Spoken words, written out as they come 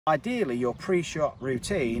Ideally, your pre-shot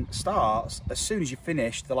routine starts as soon as you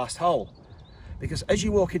finish the last hole, because as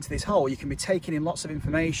you walk into this hole, you can be taking in lots of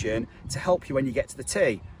information to help you when you get to the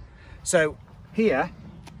tee. So here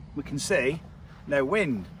we can see no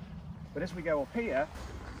wind, but as we go up here,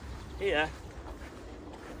 a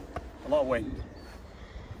lot of wind.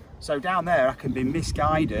 So down there I can be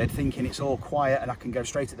misguided thinking it's all quiet and I can go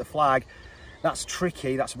straight at the flag. That's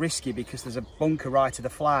tricky, that's risky, because there's a bunker right to the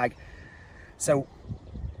flag. So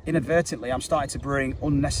inadvertently I'm starting to bring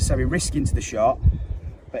unnecessary risk into the shot,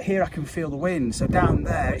 but here I can feel the wind. So down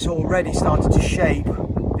there it's already started to shape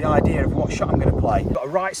the idea of what shot I'm going to play. Got a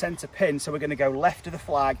right centre pin, so we're going to go left of the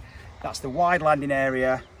flag. That's the wide landing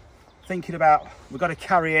area. Thinking about, we've got to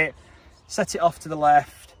carry it, set it off to the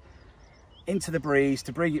left, into the breeze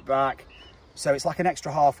to bring it back. So it's like an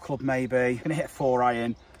extra half club maybe. Going to hit a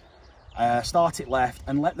 4-iron, start it left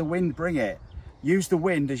and let the wind bring it. Use the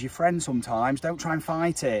wind as your friend sometimes, don't try and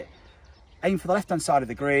fight it. Aim for the left-hand side of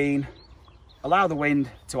the green, allow the wind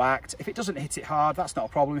to act. If it doesn't hit it hard, that's not a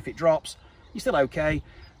problem. If it drops, you're still okay.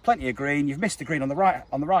 Plenty of green, you've missed the green on the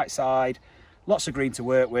right side, lots of green to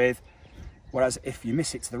work with. Whereas if you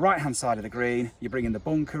miss it to the right-hand side of the green, you're bringing the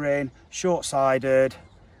bunker in, short-sided,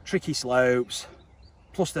 tricky slopes,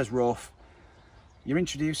 plus there's rough. You're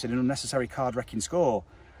introducing an unnecessary card-wrecking score.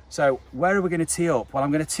 So where are we going to tee up? Well,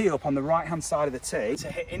 I'm going to tee up on the right-hand side of the tee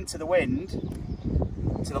to hit into the wind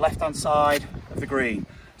to the left-hand side of the green.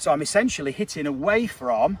 So I'm essentially hitting away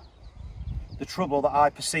from the trouble that I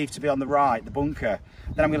perceive to be on the right, the bunker.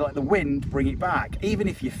 Then I'm going to let the wind bring it back. Even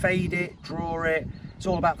if you fade it, draw it, it's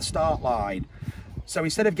all about the start line. So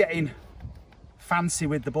instead of getting fancy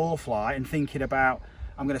with the ball flight and thinking about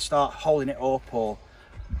I'm going to start holding it up or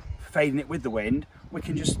fading it with the wind, we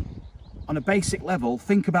can just, on a basic level,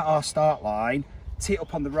 think about our start line, tee it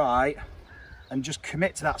up on the right and just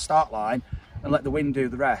commit to that start line and let the wind do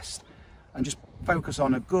the rest. And just focus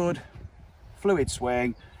on a good fluid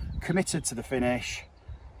swing, committed to the finish,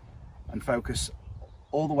 and focus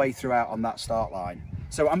all the way throughout on that start line.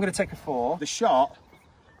 So I'm going to take a 4. The shot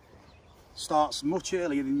starts much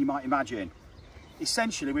earlier than you might imagine.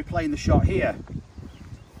 Essentially, we're playing the shot here.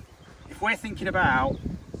 If we're thinking about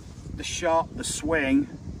the shot, the swing,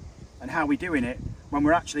 and how we're doing it, when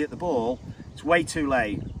we're actually at the ball, it's way too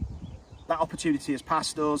late. That opportunity has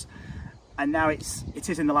passed us, and now it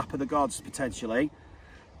is in the lap of the gods, potentially.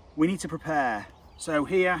 We need to prepare. So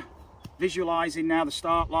here, visualising now the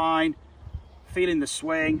start line, feeling the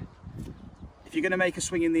swing. If you're going to make a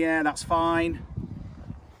swing in the air, that's fine,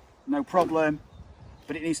 no problem,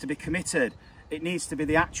 but it needs to be committed. It needs to be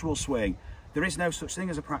the actual swing. There is no such thing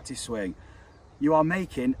as a practice swing. You are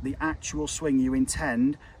making the actual swing you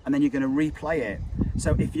intend, and then you're going to replay it.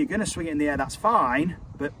 So if you're going to swing it in the air, that's fine,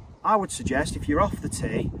 but I would suggest if you're off the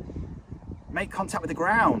tee, make contact with the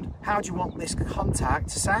ground. How do you want this contact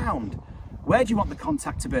to sound? Where do you want the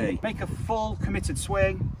contact to be? Make a full committed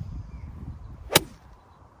swing.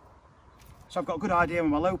 So I've got a good idea where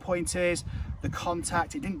my low point is, the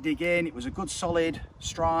contact, it didn't dig in, it was a good solid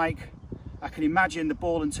strike. I can imagine the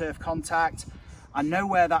ball and turf contact. I know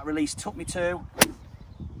where that release took me to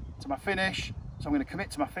my finish, so I'm going to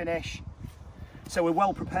commit to my finish. So we're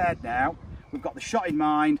well prepared now. We've got the shot in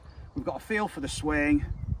mind, we've got a feel for the swing.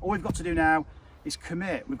 All we've got to do now is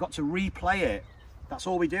commit. We've got to replay it. That's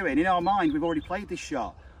all we're doing. In our mind, we've already played this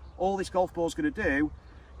shot. All this golf ball's going to do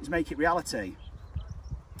is make it reality.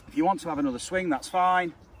 If you want to have another swing, that's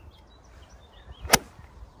fine.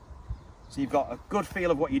 So you've got a good feel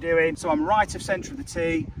of what you're doing. So I'm right of centre of the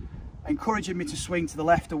tee, encouraging me to swing to the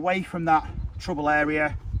left away from that trouble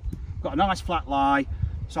area. Got a nice flat lie,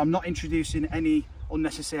 so I'm not introducing any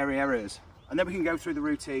unnecessary errors. And then we can go through the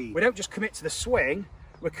routine. We don't just commit to the swing,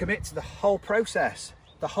 we commit to the whole process,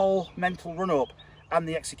 the whole mental run-up and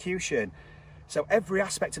the execution. So every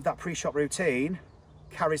aspect of that pre-shot routine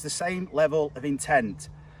carries the same level of intent.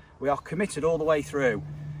 We are committed all the way through.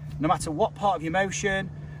 No matter what part of your motion,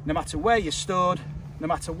 no matter where you stood, no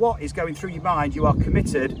matter what is going through your mind, you are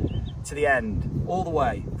committed to the end, all the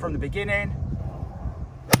way, from the beginning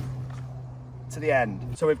to the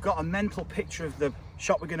end. So we've got a mental picture of the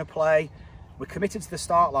shot we're going to play, we're committed to the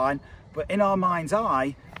start line, but in our mind's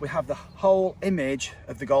eye, we have the whole image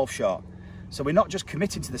of the golf shot. So we're not just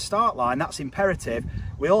committed to the start line, that's imperative,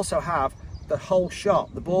 we also have the whole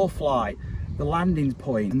shot, the ball flight, the landing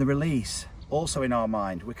point and the release, also in our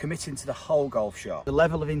mind. We're committing to the whole golf shot. The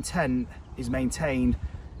level of intent is maintained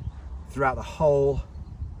throughout the whole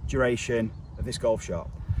duration of this golf shot.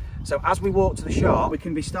 So as we walk to the shot, we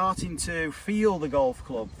can be starting to feel the golf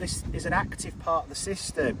club. This is an active part of the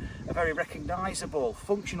system, a very recognisable,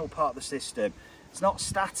 functional part of the system. It's not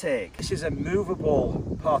static. This is a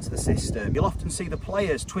movable part of the system. You'll often see the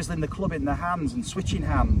players twizzling the club in their hands and switching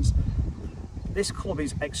hands. This club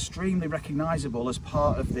is extremely recognisable as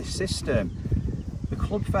part of this system. The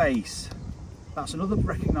club face, that's another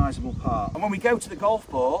recognisable part. And when we go to the golf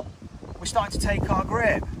ball, we're starting to take our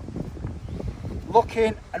grip.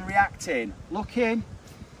 Looking and reacting. Looking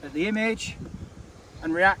at the image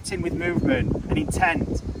and reacting with movement and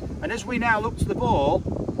intent. And as we now look to the ball,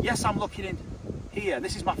 yes, I'm looking in here.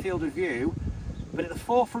 This is my field of view. But at the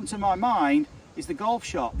forefront of my mind is the golf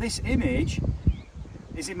shot. This image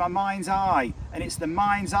is in my mind's eye, and it's the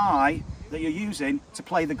mind's eye that you're using to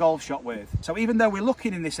play the golf shot with. So even though we're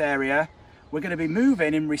looking in this area, we're going to be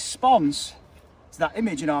moving in response to that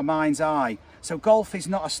image in our mind's eye. So golf is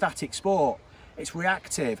not a static sport, it's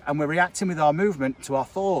reactive, and we're reacting with our movement to our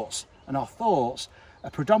thoughts, and our thoughts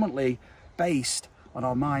are predominantly based on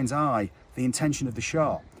our mind's eye, the intention of the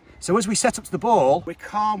shot. So as we set up to the ball, we're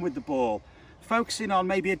calm with the ball, focusing on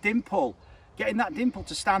maybe a dimple, getting that dimple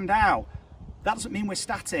to stand out. That doesn't mean we're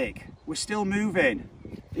static, we're still moving.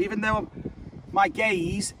 Even though my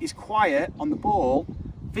gaze is quiet on the ball,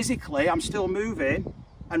 physically I'm still moving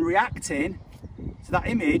and reacting to that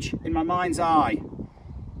image in my mind's eye.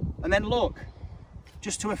 And then look,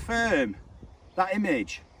 just to affirm that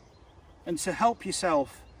image and to help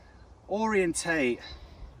yourself orientate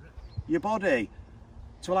your body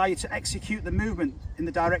to allow you to execute the movement in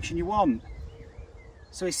the direction you want.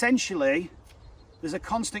 So essentially, there's a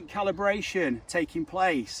constant calibration taking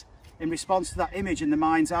place in response to that image in the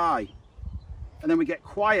mind's eye. And then we get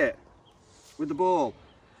quiet with the ball.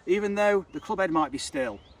 Even though the club head might be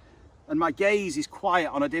still and my gaze is quiet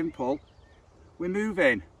on a dimple, we're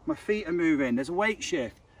moving, my feet are moving, there's a weight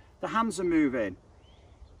shift, the hands are moving.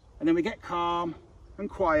 And then we get calm and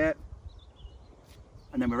quiet,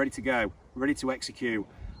 and then we're ready to go, we're ready to execute.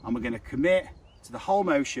 And we're going to commit to the whole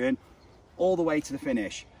motion all the way to the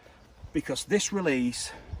finish. Because this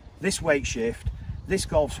release, this weight shift, this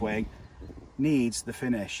golf swing needs the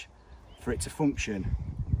finish for it to function.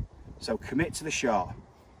 So commit to the shot,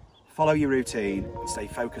 follow your routine, and stay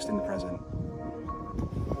focused in the present.